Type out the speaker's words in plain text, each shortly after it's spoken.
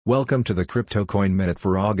Welcome to the Crypto Coin Minute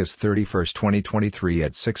for August 31, 2023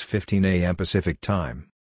 at 6:15 a.m. Pacific Time.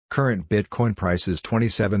 Current Bitcoin price is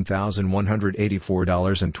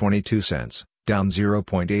 $27,184.22, down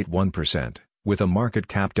 0.81%, with a market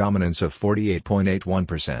cap dominance of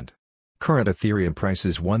 48.81%. Current Ethereum price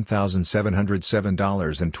is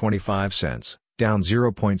 $1,707.25, down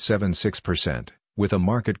 0.76%, with a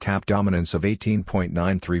market cap dominance of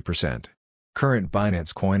 18.93%. Current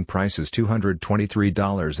Binance Coin price is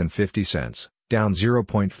 $223.50, down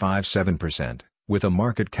 0.57%, with a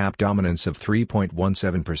market cap dominance of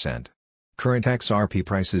 3.17%. Current XRP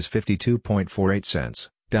price is 52.48 cents,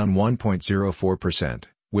 down 1.04%,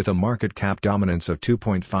 with a market cap dominance of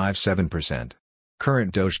 2.57%.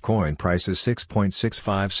 Current Dogecoin price is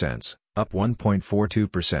 6.65 cents, up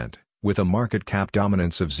 1.42%, with a market cap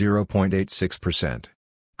dominance of 0.86%.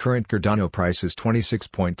 Current Cardano price is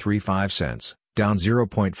 26.35 cents, down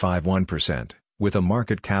 0.51%, with a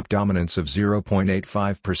market cap dominance of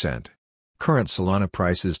 0.85%. Current Solana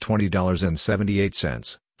price is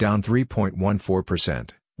 $20.78, down 3.14%,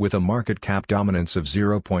 with a market cap dominance of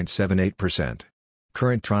 0.78%.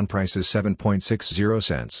 Current Tron price is 7.60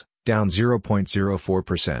 cents, down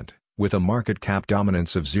 0.04%, with a market cap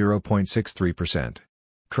dominance of 0.63%.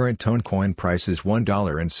 Current Tonecoin price is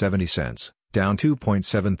 $1.70, down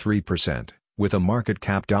 2.73%, with a market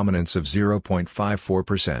cap dominance of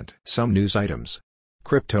 0.54%. Some news items.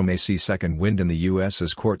 Crypto may see second wind in the U.S.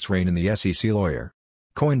 as courts rein in the SEC lawyer.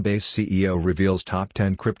 Coinbase CEO reveals top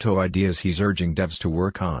 10 crypto ideas he's urging devs to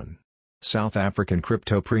work on. South African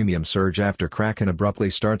crypto premium surge after Kraken abruptly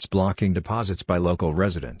starts blocking deposits by local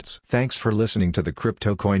residents. Thanks for listening to the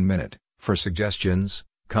Crypto Coin Minute. For suggestions,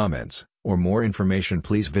 comments, or more information,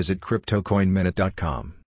 please visit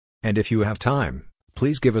CryptoCoinMinute.com. And if you have time,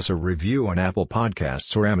 please give us a review on Apple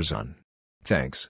Podcasts or Amazon. Thanks.